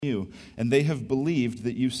you, and they have believed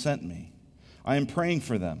that you sent me. I am praying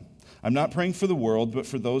for them. I'm not praying for the world, but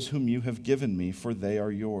for those whom you have given me, for they are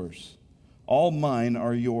yours. All mine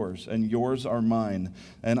are yours, and yours are mine,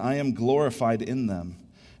 and I am glorified in them.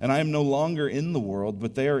 And I am no longer in the world,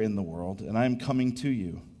 but they are in the world, and I am coming to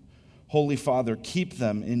you. Holy Father, keep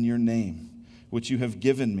them in your name, which you have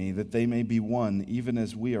given me, that they may be one, even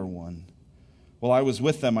as we are one. While I was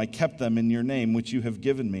with them, I kept them in your name, which you have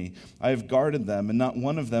given me. I have guarded them, and not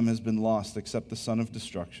one of them has been lost except the son of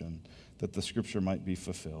destruction, that the scripture might be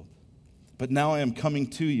fulfilled. But now I am coming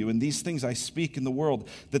to you, and these things I speak in the world,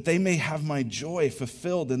 that they may have my joy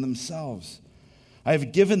fulfilled in themselves. I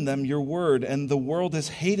have given them your word, and the world has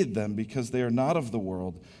hated them because they are not of the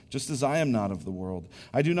world, just as I am not of the world.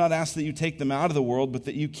 I do not ask that you take them out of the world, but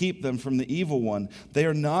that you keep them from the evil one. They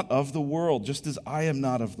are not of the world, just as I am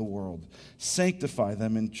not of the world. Sanctify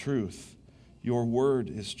them in truth. Your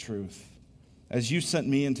word is truth. As you sent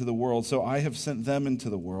me into the world, so I have sent them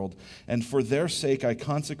into the world, and for their sake I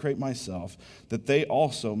consecrate myself, that they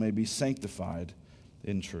also may be sanctified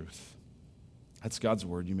in truth. That's God's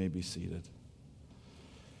word. You may be seated.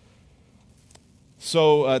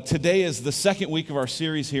 So today is the second week of our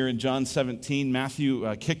series here in John 17.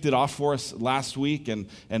 Matthew kicked it off for us last week, and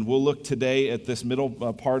we'll look today at this middle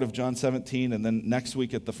part of John 17, and then next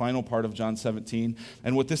week at the final part of John 17.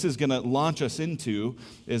 And what this is going to launch us into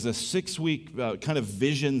is a 6-week kind of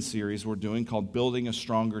vision series we're doing called Building a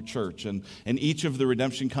Stronger Church. And each of the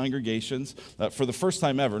Redemption congregations, for the first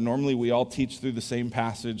time ever, normally we all teach through the same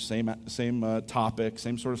passage, same topic,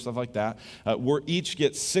 same sort of stuff like that. We each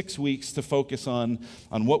get 6 weeks to focus on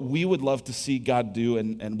what we would love to see God do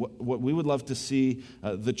and what we would love to see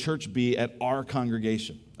the church be at our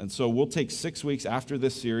congregation. And so we'll take 6 weeks after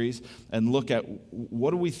this series and look at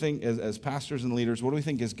what do we think as pastors and leaders, what do we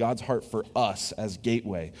think is God's heart for us as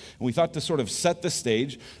Gateway? And we thought to sort of set the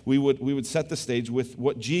stage, we would set the stage with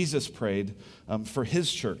what Jesus prayed for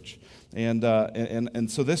his church.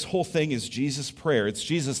 And so this whole thing is Jesus' prayer. It's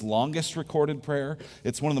Jesus' longest recorded prayer.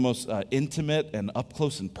 It's one of the most intimate and up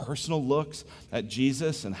close and personal looks at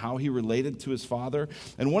Jesus and how he related to his Father.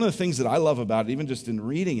 And one of the things that I love about it, even just in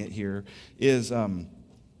reading it here, is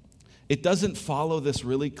it doesn't follow this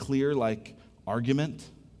really clear argument.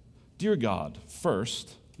 Dear God,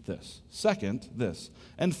 first this, second this,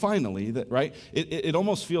 and finally that. Right? It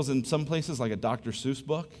almost feels in some places like a Dr. Seuss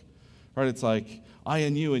book. Right? It's like I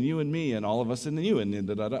and you and me and all of us and you and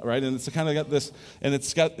right? And it's kind of got this, and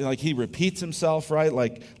it's got he repeats himself, right?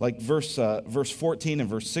 Like verse 14 and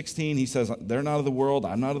verse 16, he says, "They're not of the world,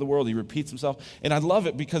 I'm not of the world." He repeats himself, and I love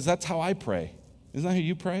it because that's how I pray. Isn't that how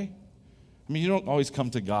you pray? I mean, you don't always come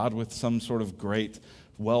to God with some sort of great,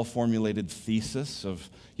 well-formulated thesis of,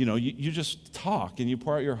 you just talk and you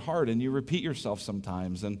pour out your heart and you repeat yourself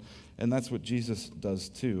sometimes, and that's what Jesus does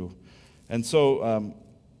too. And so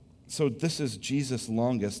this is Jesus'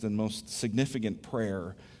 longest and most significant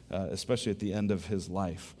prayer, especially at the end of his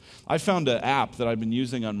life. I found an app that I've been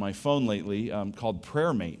using on my phone lately called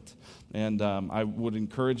PrayerMate. And I would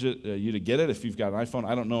encourage you to get it if you've got an iPhone.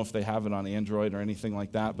 I don't know if they have it on Android or anything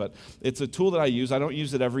like that, but it's a tool that I use. I don't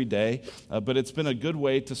use it every day, but it's been a good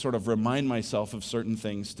way to sort of remind myself of certain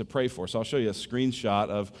things to pray for. So I'll show you a screenshot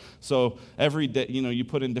of, so every day, you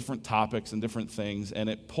put in different topics and different things, and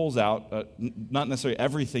it pulls out not necessarily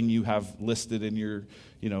everything you have listed in your,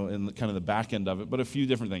 in kind of the back end of it, but a few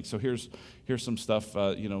different things. So here's some stuff,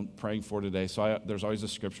 praying for today. So there's always a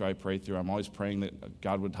scripture I pray through. I'm always praying that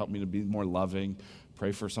God would help me to be more loving,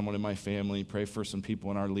 pray for someone in my family, pray for some people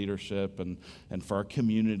in our leadership and for our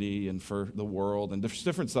community and for the world and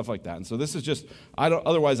different stuff like that. And so this is just,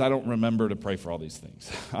 otherwise I don't remember to pray for all these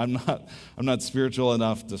things. I'm not spiritual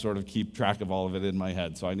enough to sort of keep track of all of it in my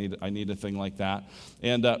head. So I need a thing like that.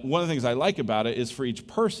 And one of the things I like about it is for each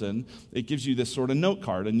person, it gives you this sort of note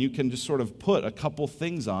card, and you can just sort of put a couple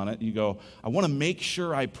things on it. You go, I want to make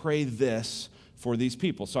sure I pray this for these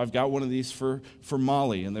people. So I've got one of these for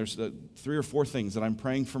Molly, and there's 3 or 4 things that I'm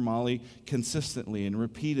praying for Molly consistently and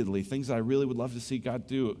repeatedly, things that I really would love to see God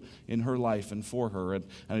do in her life and for her, and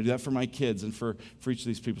I do that for my kids and for each of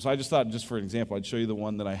these people. So I just thought, just for an example, I'd show you the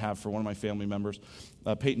one that I have for one of my family members,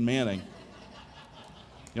 Peyton Manning.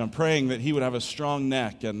 I'm praying that he would have a strong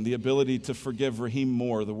neck and the ability to forgive Raheem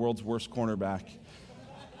Moore, the world's worst cornerback.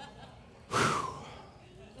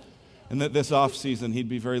 And that this offseason, he'd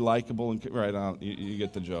be very likable and right on. You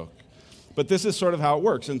get the joke. But this is sort of how it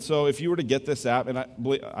works. And so if you were to get this app, and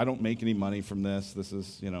I don't make any money from this. This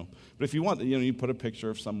is, But if you want, you put a picture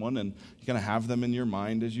of someone, and you kind of have them in your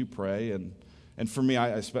mind as you pray. And for me,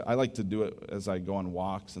 I like to do it as I go on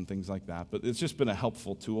walks and things like that. But it's just been a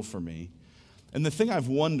helpful tool for me. And the thing I've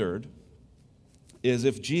wondered is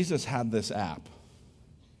if Jesus had this app,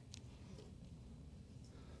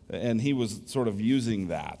 and he was sort of using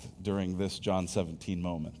that during this John 17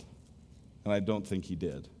 moment. And I don't think he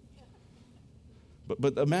did.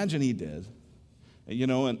 But imagine he did.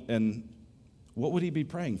 And what would he be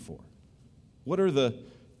praying for? What are the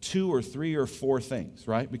 2 or 3 or 4 things,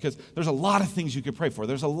 right? Because there's a lot of things you could pray for.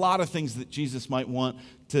 There's a lot of things that Jesus might want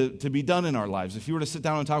to be done in our lives. If you were to sit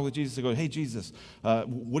down and talk with Jesus and go, hey, Jesus,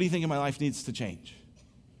 what do you think in my life needs to change?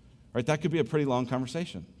 Right? That could be a pretty long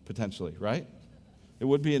conversation, potentially, right? It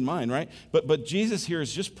would be in mine, right? But Jesus here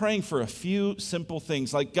is just praying for a few simple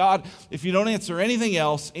things. Like, God, if you don't answer anything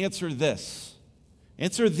else, answer this.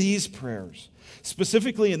 Answer these prayers.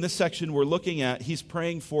 Specifically in this section we're looking at, he's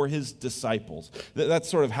praying for his disciples. That's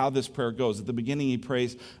sort of how this prayer goes. At the beginning, he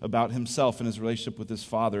prays about himself and his relationship with his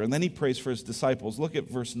Father. And then he prays for his disciples. Look at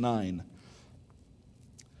verse 9.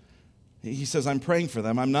 He says, I'm praying for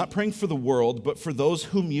them. I'm not praying for the world, but for those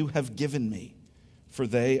whom you have given me, for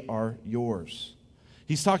they are yours.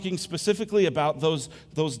 He's talking specifically about those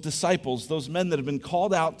disciples, those men that have been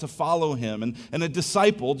called out to follow him. And a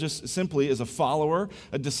disciple just simply is a follower.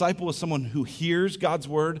 A disciple is someone who hears God's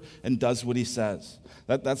word and does what he says.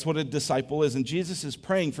 That's what a disciple is. And Jesus is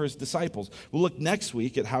praying for his disciples. We'll look next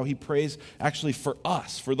week at how he prays actually for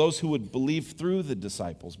us, for those who would believe through the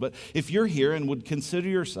disciples. But if you're here and would consider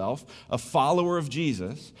yourself a follower of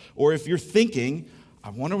Jesus, or if you're thinking, I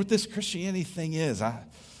wonder what this Christianity thing is,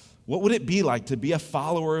 what would it be like to be a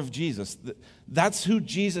follower of Jesus? That's who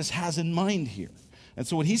Jesus has in mind here. And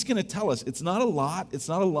so what he's going to tell us, it's not a lot, it's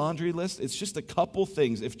not a laundry list, it's just a couple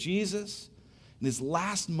things. If Jesus, in his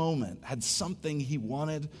last moment, had something he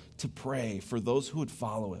wanted to pray for those who would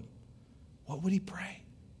follow him, what would he pray?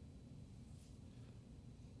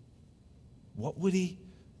 What would he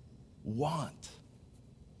want?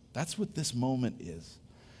 That's what this moment is.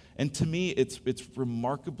 And to me, it's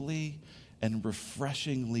remarkably and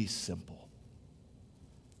refreshingly simple.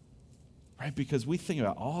 Right? Because we think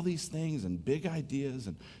about all these things and big ideas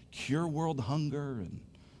and cure world hunger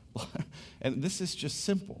and this is just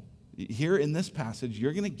simple. Here in this passage,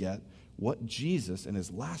 you're going to get what Jesus in his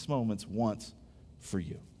last moments wants for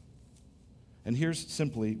you. And here's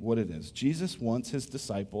simply what it is. Jesus wants his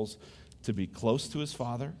disciples to be close to his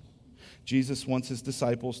Father. Jesus wants his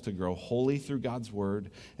disciples to grow holy through God's word.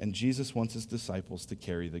 And Jesus wants his disciples to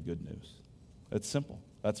carry the good news. It's simple.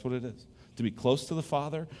 That's what it is. To be close to the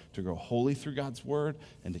Father, to grow holy through God's word,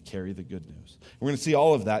 and to carry the good news. We're going to see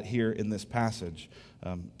all of that here in this passage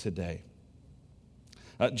today.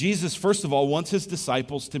 Jesus, first of all, wants his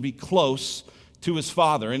disciples to be close to his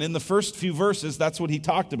Father. And in the first few verses, that's what he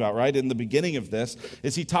talked about, right? In the beginning of this,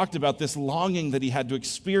 is he talked about this longing that he had to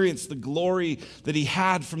experience the glory that he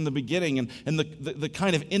had from the beginning and the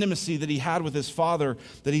kind of intimacy that he had with his Father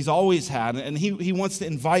that he's always had. And he wants to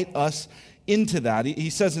invite us into that. He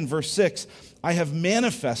says in verse 6, I have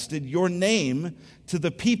manifested your name to the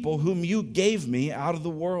people whom you gave me out of the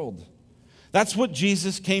world. That's what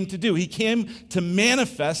Jesus came to do. He came to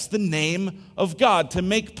manifest the name of God, to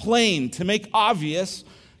make plain, to make obvious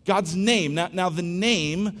God's name. Now the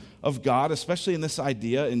name of God, especially in this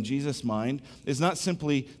idea in Jesus' mind, is not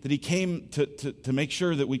simply that he came to make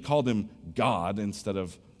sure that we called him God instead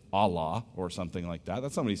of Allah or something like that.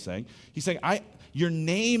 That's not what he's saying. He's saying, your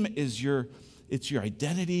name is your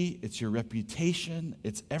identity, it's your reputation,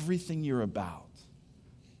 it's everything you're about.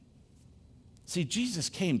 See, Jesus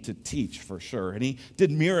came to teach for sure, and he did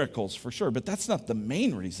miracles for sure, but that's not the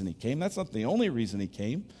main reason he came. That's not the only reason he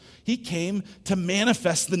came. He came to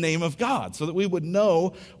manifest the name of God so that we would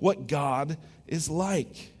know what God is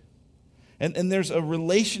like. And there's a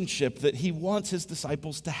relationship that he wants his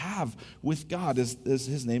disciples to have with God as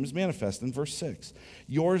his name is manifest in verse 6.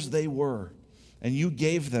 Yours they were, and you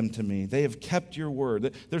gave them to me. They have kept your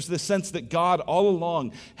word. There's this sense that God all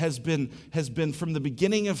along has been from the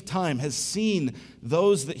beginning of time, has seen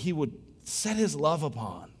those that he would set his love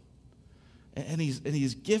upon. And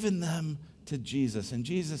he's given them to Jesus, and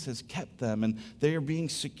Jesus has kept them, and they are being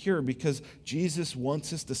secure because Jesus wants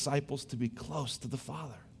his disciples to be close to the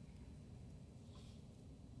Father.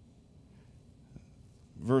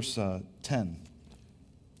 Verse 10,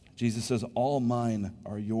 Jesus says, all mine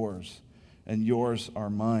are yours, and yours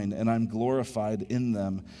are mine, and I'm glorified in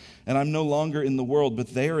them. And I'm no longer in the world,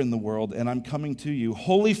 but they are in the world, and I'm coming to you.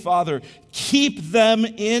 Holy Father, keep them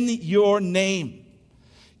in your name.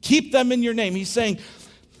 Keep them in your name. He's saying,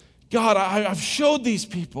 God, I've showed these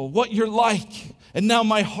people what you're like, and now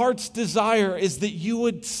my heart's desire is that you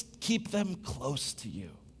would keep them close to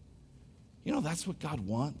you. You know, that's what God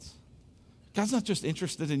wants. God's not just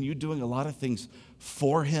interested in you doing a lot of things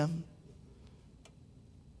for him.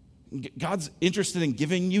 God's interested in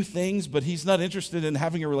giving you things, but he's not interested in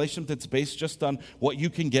having a relationship that's based just on what you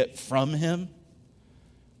can get from him.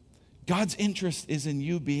 God's interest is in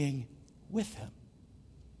you being with him,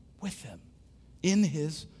 in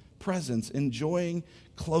his presence, enjoying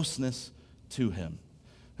closeness to him.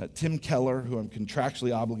 Tim Keller, who I'm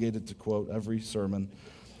contractually obligated to quote every sermon,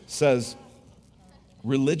 says,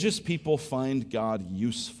 religious people find God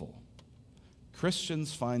useful.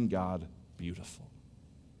 Christians find God beautiful.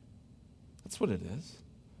 That's what it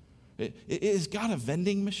is. Is God a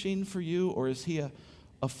vending machine for you, or is he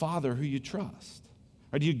a father who you trust?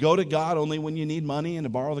 Or do you go to God only when you need money and to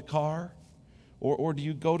borrow the car? Or do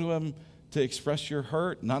you go to him to express your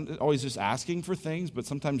hurt, not always just asking for things, but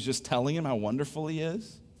sometimes just telling him how wonderful he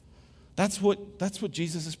is? That's what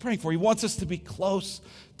Jesus is praying for. He wants us to be close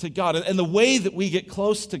to God. And the way that we get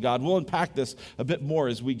close to God, we'll unpack this a bit more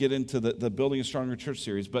as we get into the Building a Stronger Church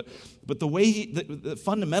series, but the way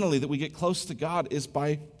fundamentally that we get close to God is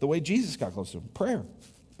by the way Jesus got close to him, prayer.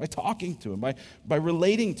 By talking to him, by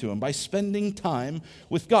relating to him, by spending time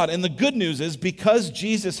with God. And the good news is, because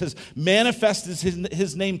Jesus has manifested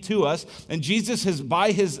his name to us, and Jesus has,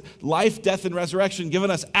 by his life, death, and resurrection, given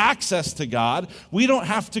us access to God, we don't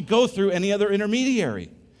have to go through any other intermediary.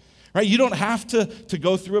 Right? You don't have to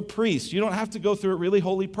go through a priest. You don't have to go through a really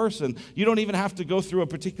holy person. You don't even have to go through a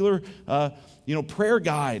particular prayer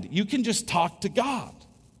guide. You can just talk to God.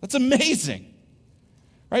 That's amazing.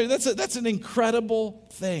 Right? That's an incredible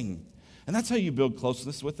thing. And that's how you build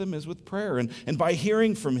closeness with him, is with prayer. And by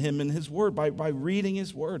hearing from him in his word, by reading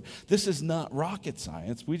his word. This is not rocket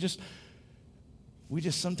science. We just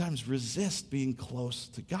sometimes resist being close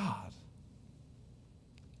to God.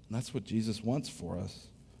 And that's what Jesus wants for us.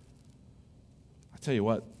 I tell you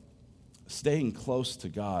what, staying close to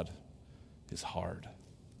God is hard.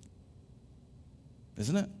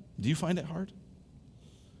 Isn't it? Do you find it hard?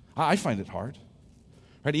 I find it hard.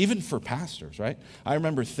 Right, even for pastors, right? I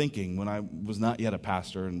remember thinking when I was not yet a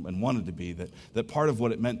pastor and wanted to be, that part of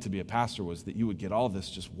what it meant to be a pastor was that you would get all this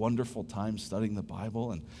just wonderful time studying the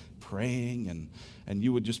Bible and praying, and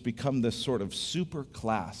you would just become this sort of super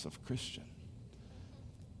class of Christian.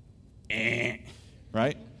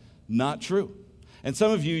 Right? Not true. And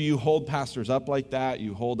some of you hold pastors up like that,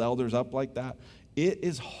 you hold elders up like that. It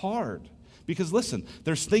is hard. Because listen,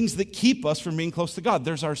 there's things that keep us from being close to God.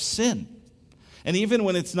 There's our sin. And even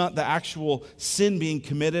when it's not the actual sin being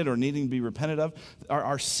committed or needing to be repented of,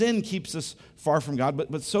 our sin keeps us far from God,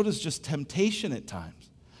 but so does just temptation at times.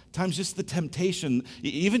 At times just the temptation,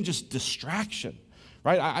 even just distraction,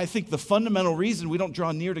 right? I think the fundamental reason we don't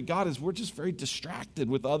draw near to God is we're just very distracted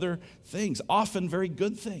with other things, often very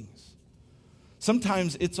good things.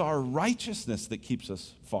 Sometimes it's our righteousness that keeps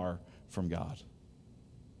us far from God.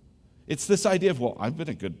 It's this idea of, well, I've been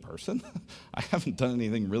a good person. I haven't done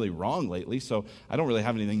anything really wrong lately, so I don't really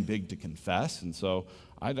have anything big to confess, and so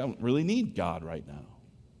I don't really need God right now.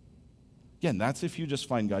 Again, that's if you just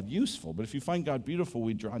find God useful. But if you find God beautiful,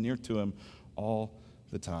 we draw near to him all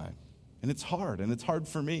the time. And it's hard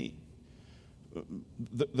for me.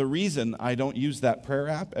 The reason I don't use that prayer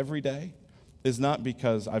app every day is not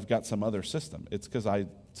because I've got some other system. It's because I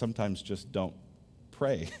sometimes just don't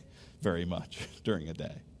pray very much during a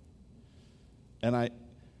day. And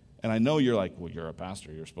I know you're like, well, you're a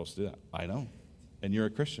pastor, you're supposed to do that. I know. And you're a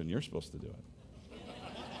Christian, you're supposed to do it.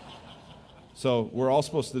 So we're all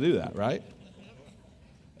supposed to do that, right?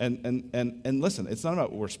 And listen, it's not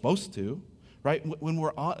about what we're supposed to, right? When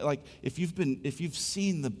we're on, like, if you've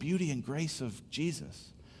seen the beauty and grace of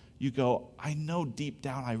Jesus, you go, I know deep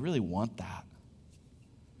down I really want that.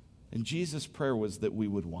 And Jesus' prayer was that we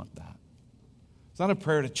would want that. It's not a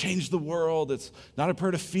prayer to change the world. It's not a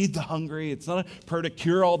prayer to feed the hungry. It's not a prayer to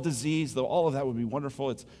cure all disease, though all of that would be wonderful.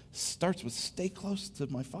 It starts with stay close to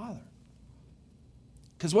my Father.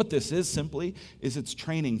 Because what this is simply is it's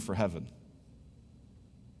training for heaven.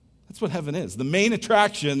 That's what heaven is. The main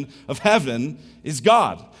attraction of heaven is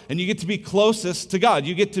God. And you get to be closest to God.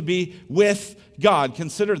 You get to be with God.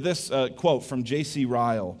 Consider this quote from J.C.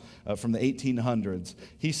 Ryle from the 1800s.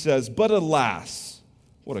 He says, "But alas,"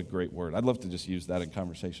 what a great word. I'd love to just use that in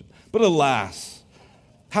conversation. "But alas,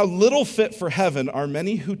 how little fit for heaven are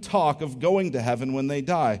many who talk of going to heaven when they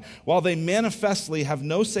die, while they manifestly have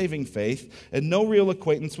no saving faith and no real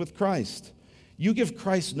acquaintance with Christ. You give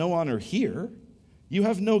Christ no honor here. You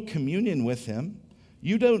have no communion with him.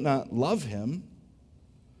 You do not love him.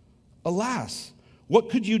 Alas, what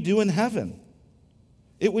could you do in heaven?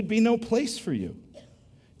 It would be no place for you.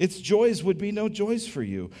 Its joys would be no joys for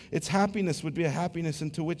you. Its happiness would be a happiness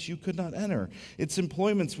into which you could not enter. Its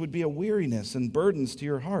employments would be a weariness and burdens to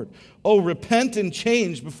your heart. Oh, repent and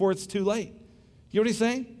change before it's too late." You know what he's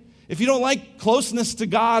saying? If you don't like closeness to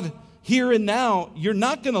God here and now, you're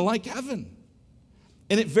not going to like heaven.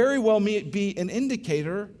 And it very well may be an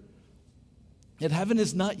indicator that heaven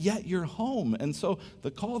is not yet your home. And so the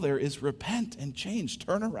call there is repent and change.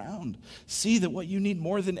 Turn around. See that what you need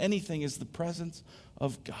more than anything is the presence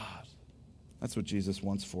of God. That's what Jesus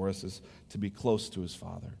wants for us, is to be close to his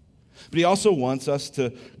Father. But he also wants us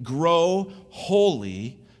to grow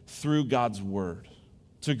holy through God's word.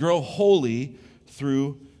 To grow holy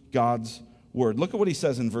through God's word. Look at what he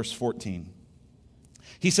says in verse 14.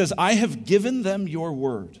 He says, I have given them your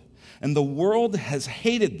word, and the world has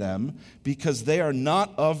hated them because they are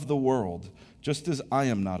not of the world, just as I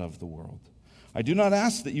am not of the world. I do not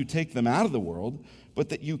ask that you take them out of the world, but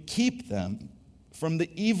that you keep them from the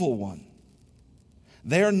evil one.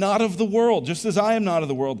 They are not of the world, just as I am not of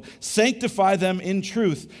the world. Sanctify them in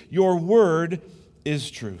truth. Your word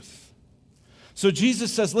is truth. So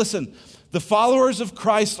Jesus says, listen, the followers of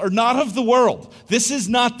Christ are not of the world. This is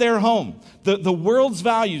not their home. The world's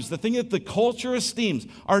values, the thing that the culture esteems,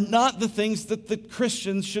 are not the things that the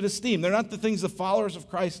Christians should esteem. They're not the things the followers of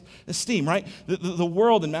Christ esteem, right? The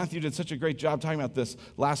world, and Matthew did such a great job talking about this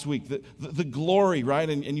last week, the glory, right?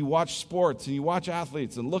 And you watch sports, and you watch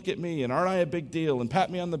athletes, and look at me, and aren't I a big deal, and pat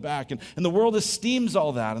me on the back. And the world esteems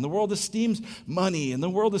all that, and the world esteems money, and the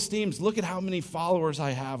world esteems, look at how many followers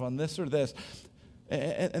I have on this or this.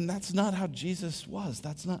 And that's not how Jesus was.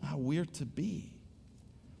 That's not how we're to be.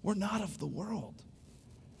 We're not of the world.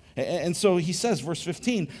 And so he says, verse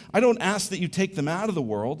 15, I don't ask that you take them out of the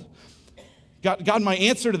world. God, my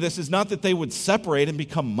answer to this is not that they would separate and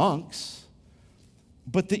become monks,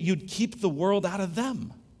 but that you'd keep the world out of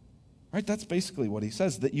them. Right? That's basically what he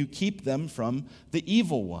says, that you keep them from the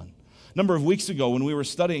evil one. A number of weeks ago when we were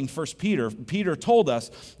studying 1 Peter, Peter told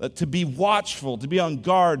us to be watchful, to be on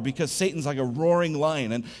guard, because Satan's like a roaring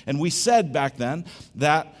lion. And we said back then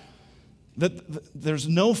that there's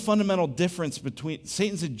no fundamental difference between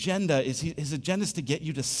Satan's agenda. His agenda is to get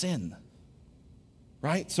you to sin.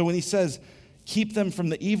 Right? So when he says, keep them from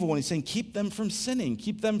the evil one, he's saying keep them from sinning.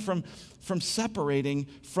 Keep them from separating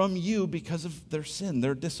from you because of their sin,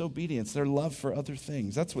 their disobedience, their love for other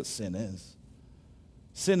things. That's what sin is.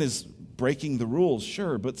 Sin is breaking the rules,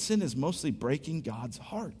 sure, but sin is mostly breaking God's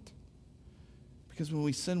heart. Because when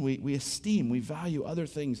we sin, we esteem, we value other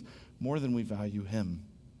things more than we value him.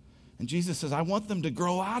 And Jesus says, I want them to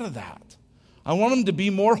grow out of that. I want them to be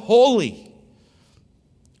more holy.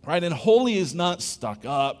 Right? And holy is not stuck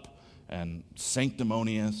up and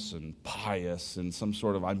sanctimonious and pious in some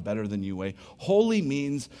sort of I'm better than you way. Holy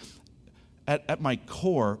means, at my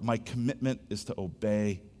core, my commitment is to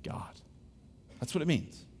obey God. That's what it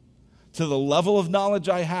means. To the level of knowledge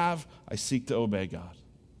I have, I seek to obey God.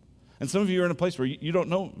 And some of you are in a place where you don't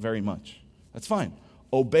know very much. That's fine.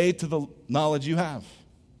 Obey to the knowledge you have.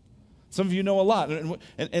 Some of you know a lot.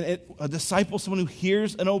 And a disciple is someone who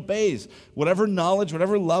hears and obeys. Whatever knowledge,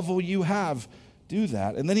 whatever level you have, do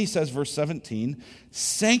that. And then he says, verse 17,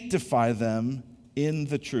 sanctify them in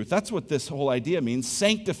the truth. That's what this whole idea means.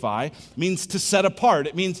 Sanctify means to set apart.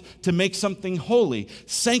 It means to make something holy.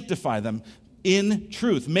 Sanctify them in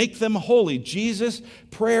truth. Make them holy. Jesus'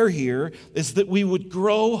 prayer here is that we would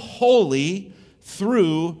grow holy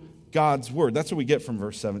through God's word. That's what we get from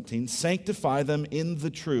verse 17. Sanctify them in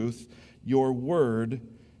the truth. Your word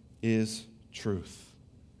is truth.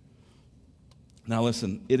 Now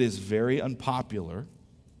listen, it is very unpopular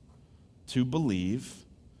to believe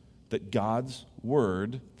that God's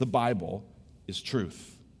word, the Bible, is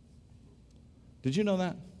truth. Did you know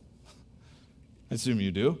that? I assume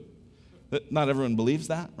you do. Not everyone believes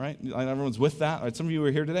that, right? Not everyone's with that. Right? Some of you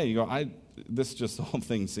are here today. You go, the whole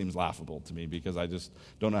thing seems laughable to me because I just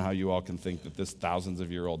don't know how you all can think that this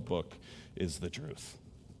thousands-of-year-old book is the truth.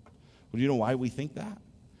 Well, do you know why we think that?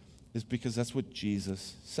 It's because that's what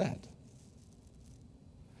Jesus said.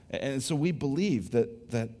 And so we believe that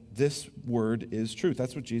this word is truth.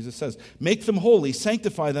 That's what Jesus says. Make them holy,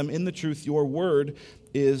 sanctify them in the truth. Your word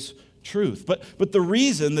is truth. But the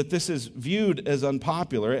reason that this is viewed as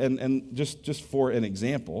unpopular, and just for an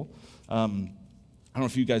example, I don't know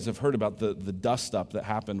if you guys have heard about the dust-up that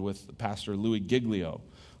happened with Pastor Louis Giglio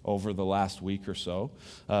over the last week or so.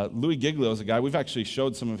 Louis Giglio is a guy, we've actually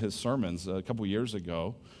showed some of his sermons a couple years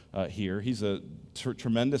ago here. He's a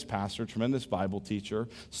tremendous pastor, tremendous Bible teacher,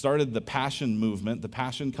 started the Passion Movement, the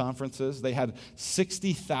Passion Conferences. They had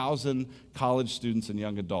 60,000 college students and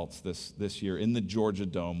young adults this year in the Georgia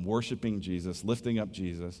Dome, worshiping Jesus, lifting up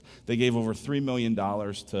Jesus. They gave over $3 million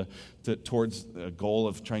towards a goal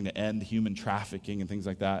of trying to end human trafficking and things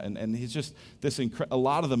like that. And he's just a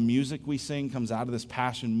lot of the music we sing comes out of this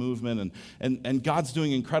Passion passion movement, and God's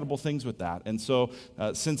doing incredible things with that. And so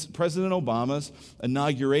since President Obama's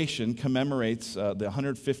inauguration commemorates the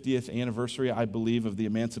 150th anniversary, I believe, of the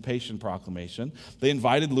Emancipation Proclamation, they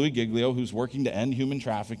invited Louis Giglio, who's working to end human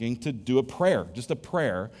trafficking, to do a prayer, just a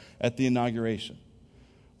prayer at the inauguration.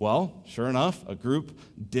 Well, sure enough, a group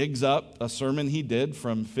digs up a sermon he did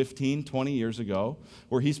from 15, 20 years ago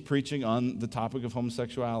where he's preaching on the topic of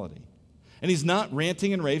homosexuality. And he's not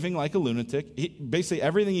ranting and raving like a lunatic. Basically,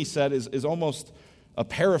 everything he said is almost a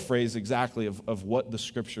paraphrase exactly of what the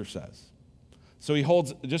Scripture says. So he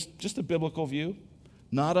holds just a biblical view,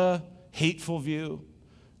 not a hateful view,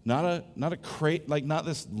 not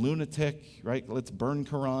this lunatic, right? Let's burn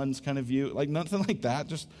Qurans kind of view, like nothing like that.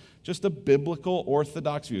 Just a biblical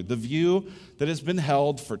orthodox view, the view that has been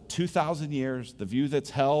held for 2,000 years, the view that's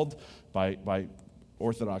held by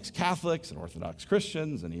Orthodox Catholics and Orthodox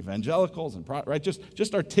Christians and evangelicals and right,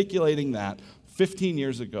 just articulating that 15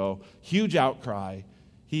 years ago, huge outcry.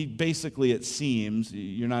 He basically, it seems,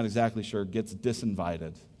 you're not exactly sure, gets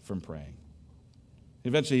disinvited from praying.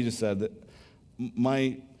 Eventually, he just said that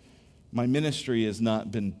my ministry has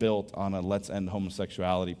not been built on a let's end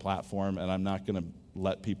homosexuality platform, and I'm not going to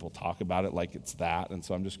let people talk about it like it's that, and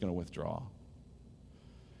so I'm just going to withdraw.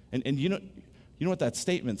 And you know what that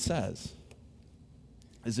statement says?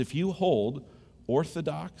 Is if you hold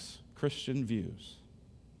orthodox Christian views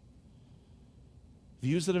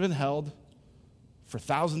that have been held for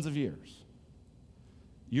thousands of years,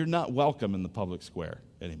 you're not welcome in the public square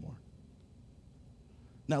anymore.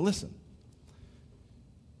 Now listen,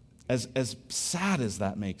 as sad as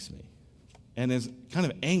that makes me, and as kind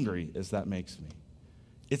of angry as that makes me,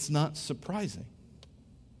 it's not surprising,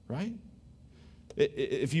 right?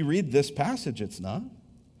 If you read this passage, it's not.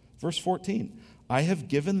 Verse 14, I have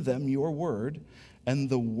given them your word, and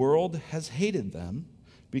the world has hated them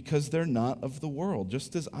because they're not of the world,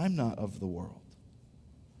 just as I'm not of the world.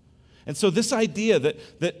 And so this idea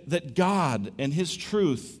that God and his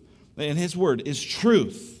truth and his word is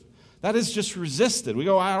truth, that is just resisted. We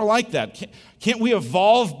go, I don't like that. Can't we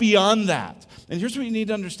evolve beyond that? And here's what you need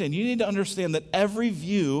to understand. You need to understand that every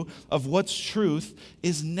view of what's truth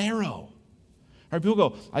is narrow. All right, people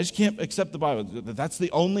go, I just can't accept the Bible. That's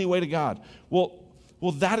the only way to God. Well,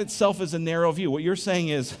 that itself is a narrow view. What you're saying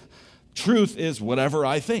is truth is whatever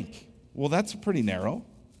I think. Well, that's pretty narrow.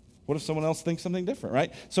 What if someone else thinks something different,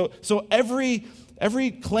 right? So every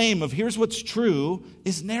claim of here's what's true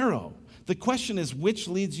is narrow. The question is, which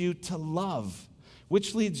leads you to love?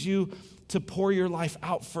 Which leads you to pour your life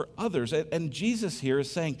out for others? And Jesus here is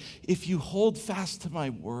saying, if you hold fast to my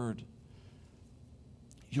word,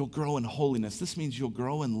 you'll grow in holiness. This means you'll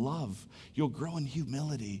grow in love. You'll grow in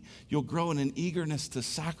humility. You'll grow in an eagerness to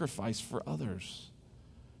sacrifice for others.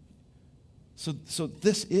 So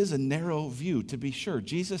this is a narrow view, to be sure.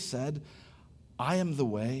 Jesus said, I am the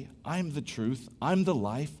way, I am the truth, I'm the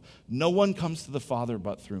life. No one comes to the Father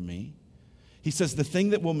but through me. He says the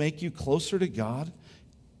thing that will make you closer to God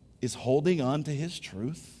is holding on to his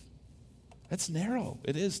truth. That's narrow.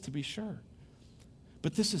 It is, to be sure.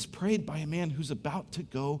 But this is prayed by a man who's about to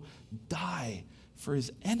go die for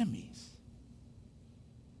his enemies.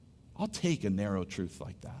 I'll take a narrow truth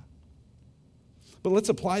like that. But let's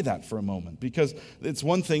apply that for a moment, because it's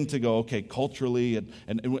one thing to go, okay, culturally,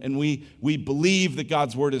 and we believe that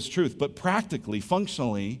God's word is truth, but practically,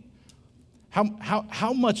 functionally,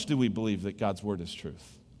 how much do we believe that God's word is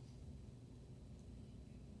truth?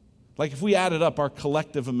 Like if we added up our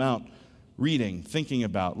collective amount reading, thinking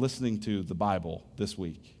about, listening to the Bible this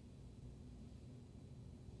week,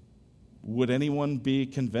 would anyone be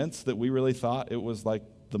convinced that we really thought it was like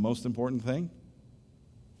the most important thing?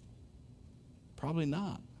 Probably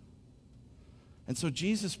not. And so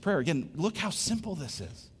Jesus' prayer, again, look how simple this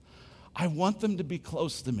is. I want them to be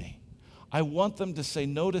close to me. I want them to say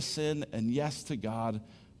no to sin and yes to God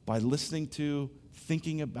by listening to,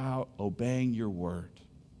 thinking about, obeying your word.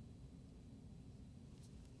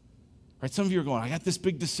 Right? Some of you are going, I got this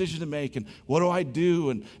big decision to make, and what do I do?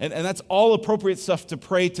 And that's all appropriate stuff to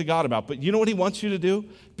pray to God about. But you know what he wants you to do?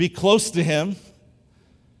 Be close to him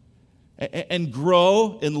and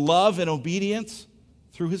grow in love and obedience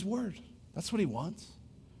through his word. That's what he wants.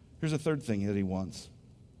 Here's a third thing that he wants.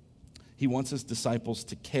 He wants his disciples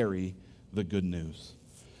to carry the good news.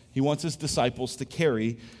 He wants his disciples to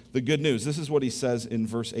carry the good news. This is what he says in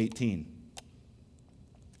verse 18.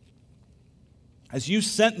 As you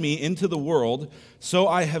sent me into the world, so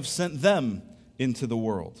I have sent them into the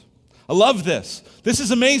world. I love this. This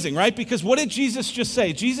is amazing, right? Because what did Jesus just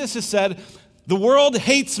say? Jesus has said, the world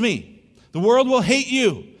hates me. The world will hate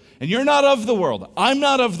you. And you're not of the world. I'm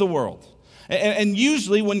not of the world. And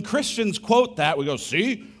usually when Christians quote that, we go,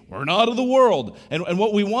 see, we're not of the world. And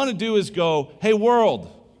what we want to do is go, hey,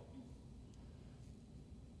 world,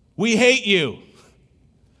 we hate you.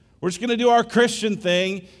 We're just going to do our Christian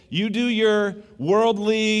thing. You do your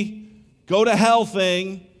worldly, go to hell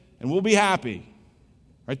thing, and we'll be happy.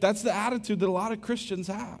 Right? That's the attitude that a lot of Christians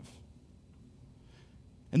have.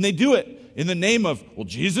 And they do it in the name of, well,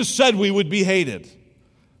 Jesus said we would be hated.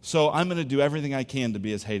 So I'm going to do everything I can to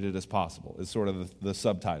be as hated as possible, is sort of the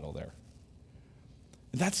subtitle there.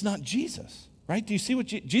 That's not Jesus, right? Do you see what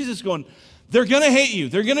Jesus is going, they're going to hate you.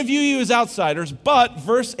 They're going to view you as outsiders. But,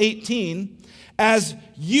 verse 18, as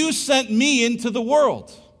you sent me into the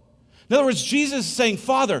world. In other words, Jesus is saying,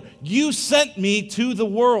 Father, you sent me to the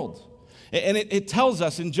world. And it tells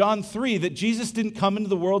us in John 3 that Jesus didn't come into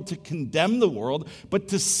the world to condemn the world, but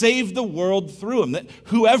to save the world through him. That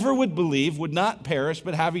whoever would believe would not perish,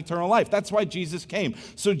 but have eternal life. That's why Jesus came.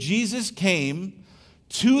 So Jesus came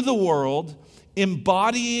to the world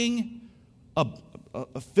embodying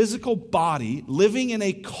a physical body, living in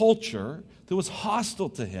a culture that was hostile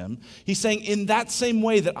to him. He's saying, in that same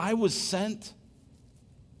way that I was sent,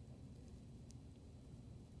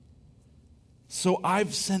 so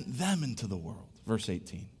I've sent them into the world. Verse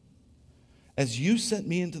 18. As you sent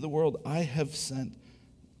me into the world, I have sent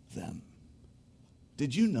them.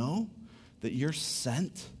 Did you know that you're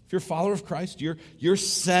sent? If you're a follower of Christ, you're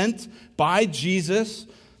sent by Jesus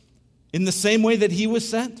in the same way that he was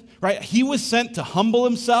sent, right? He was sent to humble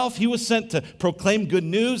himself. He was sent to proclaim good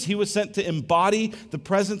news. He was sent to embody the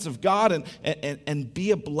presence of God and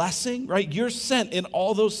be a blessing, right? You're sent in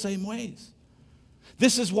all those same ways.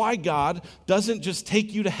 This is why God doesn't just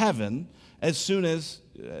take you to heaven as soon as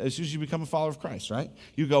you become a follower of Christ, right?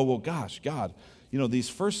 You go, well, gosh, God, these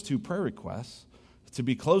first two prayer requests, to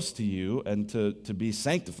be close to you and to be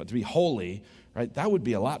sanctified, to be holy, right? That would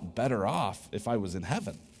be a lot better off if I was in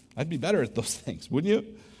heaven. I'd be better at those things, wouldn't you?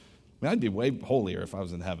 I mean, I'd be way holier if I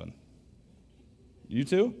was in heaven. You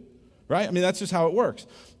too? Right? I mean, that's just how it works.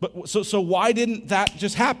 But so why didn't that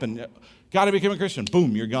just happen? Got to become a Christian.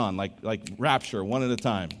 Boom, you're gone. Like rapture, one at a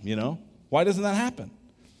time, Why doesn't that happen?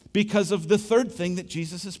 Because of the third thing that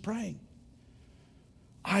Jesus is praying.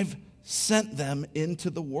 I've sent them into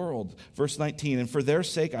the world. Verse 19, and for their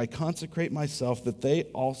sake I consecrate myself that they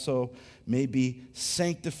also may be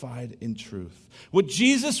sanctified in truth. What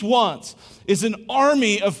Jesus wants is an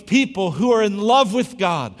army of people who are in love with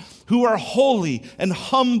God, who are holy and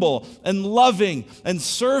humble and loving and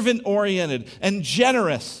servant-oriented and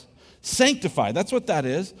generous. Sanctified, that's what that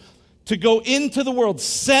is. To go into the world,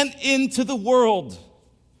 sent into the world.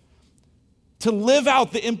 To live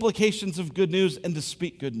out the implications of good news and to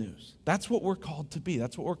speak good news. That's what we're called to be.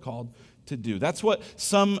 That's what we're called to do. That's what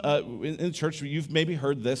some in the church, you've maybe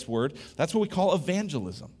heard this word, that's what we call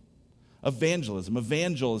evangelism. Evangelism.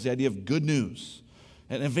 Evangel is the idea of good news.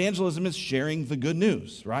 And evangelism is sharing the good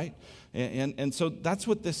news, right? And so that's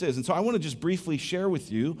what this is. And so I want to just briefly share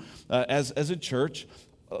with you as a church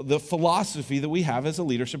the philosophy that we have as a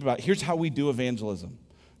leadership about here's how we do evangelism.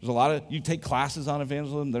 There's a lot of, you take classes on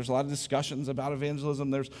evangelism. There's a lot of discussions about evangelism.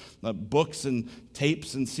 There's books and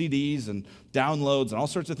tapes and CDs and downloads and all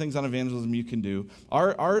sorts of things on evangelism you can do.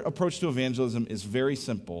 Our approach to evangelism is very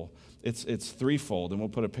simple. It's threefold, and we'll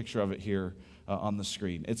put a picture of it here on the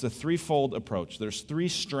screen. It's a threefold approach. There's three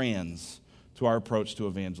strands to our approach to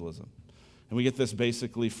evangelism. And we get this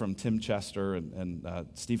basically from Tim Chester and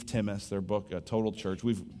Steve Timmis, their book, Total Church.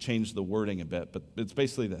 We've changed the wording a bit, but it's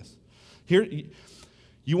basically this. Here,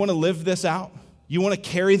 you want to live this out? You want to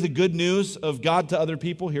carry the good news of God to other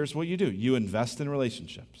people? Here's what you do. You invest in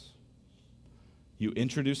relationships. You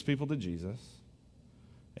introduce people to Jesus,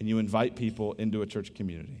 and you invite people into a church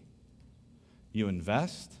community. You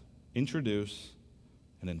invest, introduce,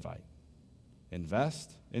 and invite.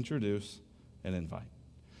 Invest, introduce, and invite.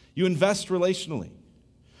 You invest relationally.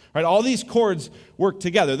 Right, all these chords work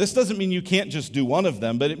together. This doesn't mean you can't just do one of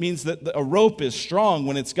them, but it means that a rope is strong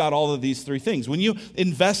when it's got all of these three things. When you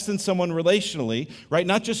invest in someone relationally, right,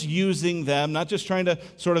 not just using them, not just trying to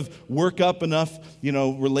sort of work up enough,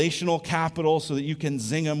 relational capital so that you can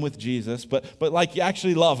zing them with Jesus, but like you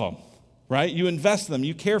actually love them, right? You invest in them,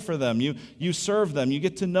 you care for them, you serve them, you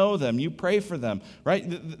get to know them, you pray for them, right?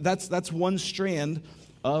 That's one strand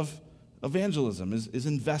of evangelism is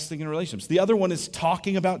investing in relationships. The other one is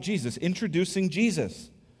talking about Jesus, introducing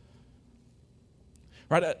Jesus.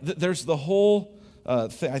 Right? There's the whole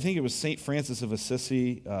thing. I think it was St. Francis of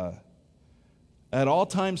Assisi. At all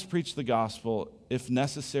times preach the gospel. If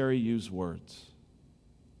necessary, use words.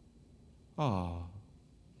 Oh.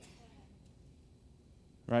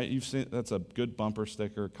 Right? You've seen that's a good bumper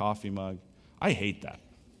sticker, coffee mug. I hate that.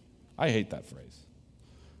 I hate that phrase.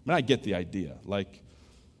 I mean, I get the idea. Like,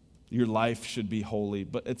 your life should be holy,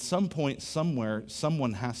 but at some point, somewhere,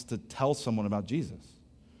 someone has to tell someone about Jesus,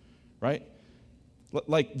 right?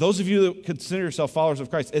 Like, those of you that consider yourself followers of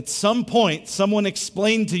Christ, at some point, someone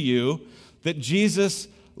explained to you that Jesus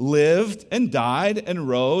lived and died and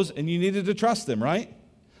rose, and you needed to trust him, right?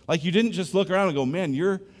 Like, you didn't just look around and go, man,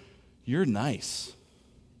 you're nice.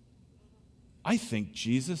 I think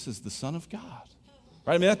Jesus is the Son of God.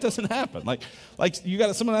 Right? I mean, that doesn't happen. Like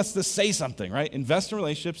someone has to say something, right? Invest in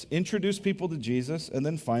relationships, introduce people to Jesus, and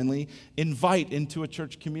then finally invite into a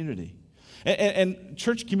church community. And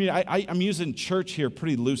church community, I'm using church here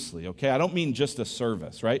pretty loosely, okay? I don't mean just a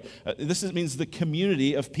service, right? This means the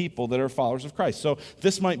community of people that are followers of Christ. So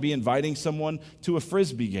this might be inviting someone to a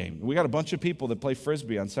Frisbee game. We got a bunch of people that play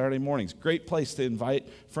Frisbee on Saturday mornings. Great place to invite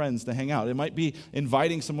friends to hang out. It might be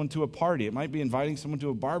inviting someone to a party. It might be inviting someone to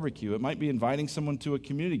a barbecue. It might be inviting someone to a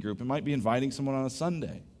community group. It might be inviting someone on a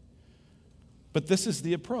Sunday. But this is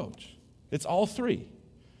the approach. It's all three.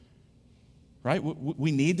 Right?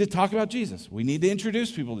 We need to talk about Jesus. We need to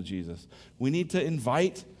introduce people to Jesus. We need to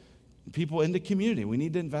invite people into community. We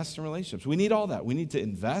need to invest in relationships. We need all that. We need to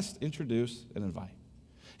invest, introduce, and invite.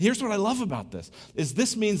 Here's what I love about this, is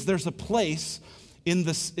this means there's a place in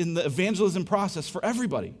the evangelism process for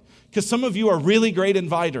everybody. Because some of you are really great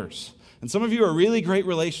inviters, and some of you are really great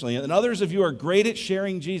relationally, and others of you are great at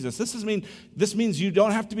sharing Jesus. This means you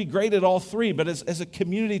don't have to be great at all three, but as a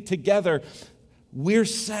community together, we're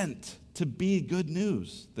sent to be good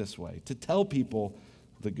news this way, to tell people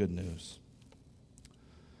the good news.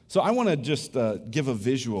 So I want to just give a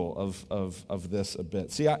visual of this a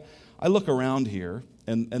bit. See, I look around here,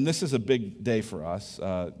 and this is a big day for us,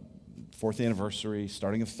 fourth anniversary,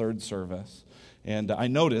 starting a third service. And I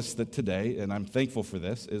noticed that today, and I'm thankful for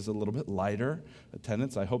this, is a little bit lighter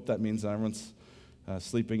attendance. I hope that means that everyone's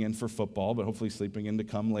sleeping in for football, but hopefully sleeping in to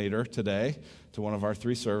come later today to one of our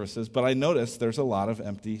three services. But I noticed there's a lot of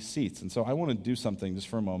empty seats. And so I want to do something just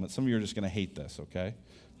for a moment. Some of you are just going to hate this, okay?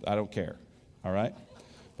 I don't care, all right?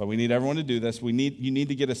 But we need everyone to do this. You need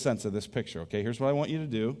to get a sense of this picture, okay? Here's what I want you to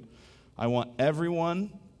do. I want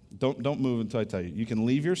everyone, don't move until I tell you. You can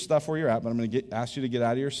leave your stuff where you're at, but I'm going to ask you to get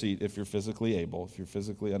out of your seat if you're physically able. If you're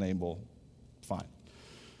physically unable, fine.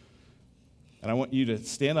 And I want you to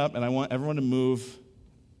stand up, and I want everyone to move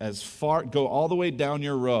go all the way down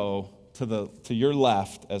your row to your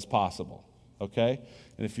left as possible, okay?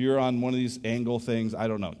 And if you're on one of these angle things, I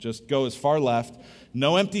don't know, just go as far left.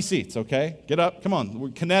 No empty seats, okay? Get up, come on. We're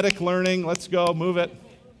kinetic learning. Let's go, move it.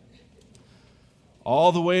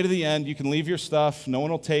 All the way to the end. You can leave your stuff. No one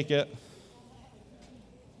will take it.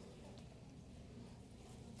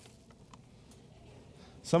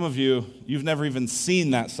 Some of you've never even seen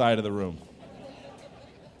that side of the room.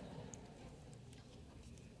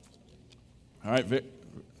 All right,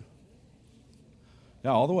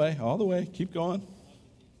 yeah, all the way, keep going.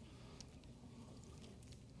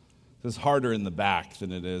 This is harder in the back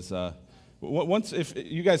than it is. If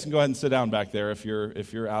you guys can go ahead and sit down back there if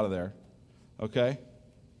you're out of there, okay?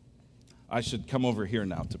 I should come over here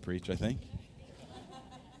now to preach, I think.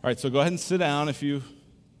 All right, so go ahead and sit down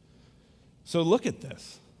So look at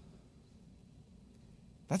this.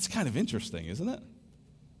 That's kind of interesting, isn't it?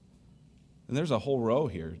 And there's a whole row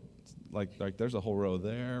here. Like there's a whole row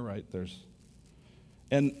there, right? Here's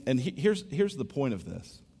the point of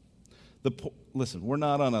this. Listen, we're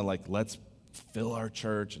not on a let's fill our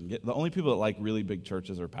church and the only people that like really big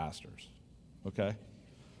churches are pastors, okay?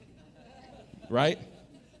 Right?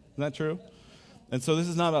 Isn't that true? And so this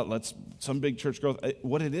is not about some big church growth.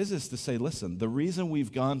 What it is to say, listen, the reason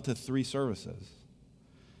we've gone to 3 services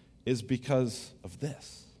is because of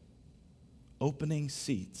this. Opening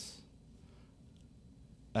seats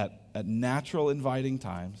at natural inviting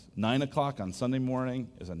times. 9 o'clock on Sunday morning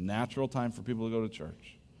is a natural time for people to go to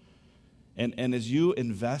church. And as you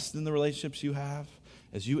invest in the relationships you have,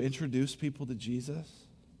 as you introduce people to Jesus,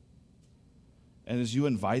 and as you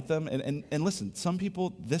invite them, and listen, some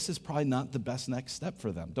people, this is probably not the best next step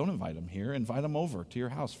for them. Don't invite them here. Invite them over to your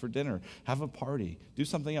house for dinner. Have a party. Do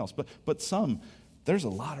something else. But there's a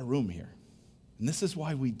lot of room here. And this is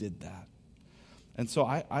why we did that. And so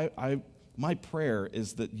my prayer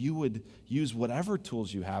is that you would use whatever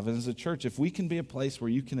tools you have. And as a church, if we can be a place where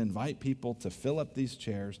you can invite people to fill up these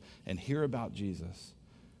chairs and hear about Jesus,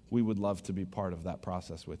 we would love to be part of that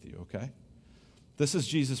process with you, okay? This is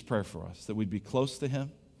Jesus' prayer for us, that we'd be close to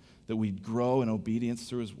him, that we'd grow in obedience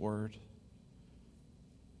through his word,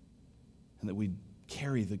 and that we'd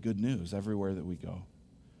carry the good news everywhere that we go.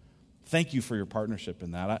 Thank you for your partnership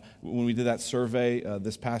in that. When we did that survey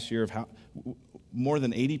this past year of more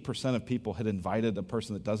than 80% of people had invited a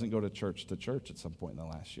person that doesn't go to church at some point in the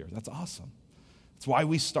last year. That's awesome. That's why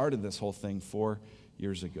we started this whole thing 4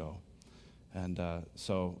 years ago. And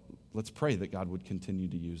so let's pray that God would continue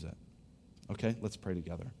to use it. Okay, let's pray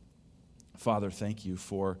together. Father, thank you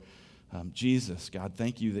for Jesus. God,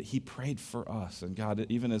 thank you that he prayed for us. And God,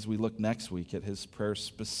 even as we look next week at his prayers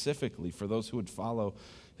specifically for those who would follow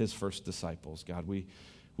his first disciples, God,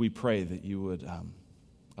 we pray that you would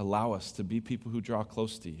allow us to be people who draw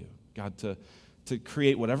close to you. God, to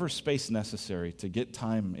create whatever space necessary to get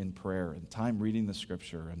time in prayer and time reading the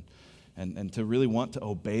scripture and to really want to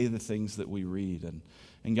obey the things that we read.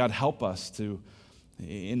 And God, help us to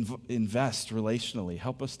invest relationally.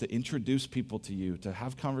 Help us to introduce people to you, to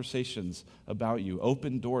have conversations about you,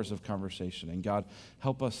 open doors of conversation. And God,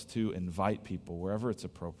 help us to invite people wherever it's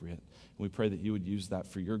appropriate. We pray that you would use that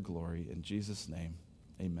for your glory. In Jesus' name,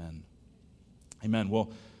 amen. Amen.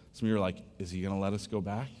 Well, some of you are like, is he going to let us go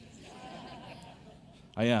back?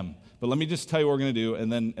 I am. But let me just tell you what we're going to do,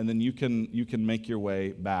 and then you can make your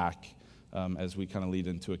way back as we kind of lead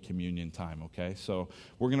into a communion time, okay? So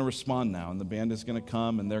we're going to respond now, and the band is going to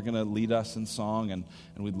come, and they're going to lead us in song, and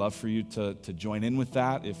we'd love for you to join in with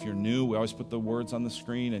that. If you're new, we always put the words on the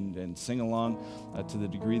screen and sing along to the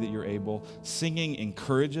degree that you're able. Singing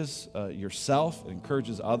encourages yourself, it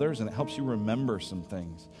encourages others, and it helps you remember some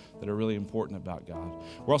things that are really important about God.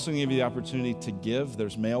 We're also going to give you the opportunity to give.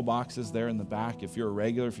 There's mailboxes there in the back. If you're a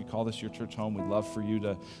regular, if you call this your church home, we'd love for you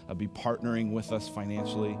to be partnering with us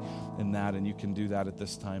financially in that, and you can do that at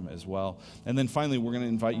this time as well. And then finally, we're going to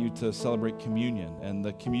invite you to celebrate communion, and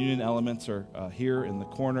the communion elements are here in the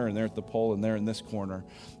corner, and there at the pole, and there in this corner.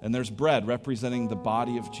 And there's bread representing the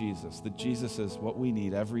body of Jesus, that Jesus is what we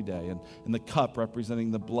need every day, and the cup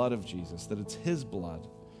representing the blood of Jesus, that it's his blood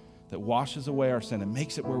that washes away our sin and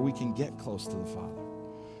makes it where we can get close to the Father.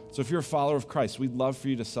 So if you're a follower of Christ, we'd love for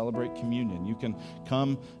you to celebrate communion. You can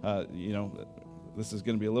come, this is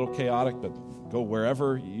going to be a little chaotic, but go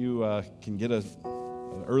wherever you can get an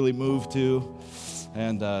early move to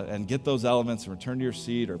and get those elements and return to your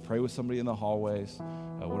seat or pray with somebody in the hallways,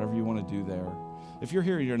 whatever you want to do there. If you're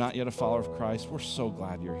here and you're not yet a follower of Christ, we're so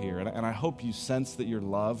glad you're here. And I hope you sense that you're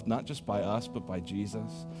loved, not just by us, but by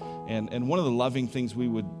Jesus. And one of the loving things we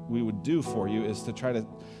would do for you is to try to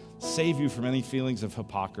save you from any feelings of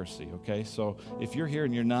hypocrisy, okay? So if you're here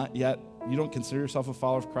and you're not yet, you don't consider yourself a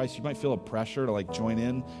follower of Christ, you might feel a pressure to join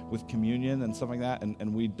in with communion and stuff like that,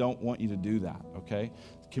 and we don't want you to do that, okay?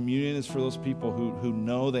 Communion is for those people who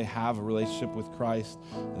know they have a relationship with Christ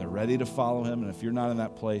and they're ready to follow him. And if you're not in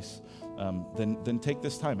that place, then take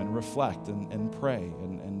this time and reflect and pray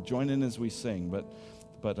and join in as we sing. But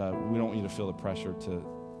we don't want you to feel the pressure to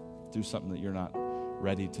do something that you're not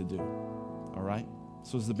ready to do. All right?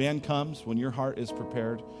 So as the band comes, when your heart is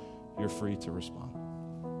prepared, you're free to respond.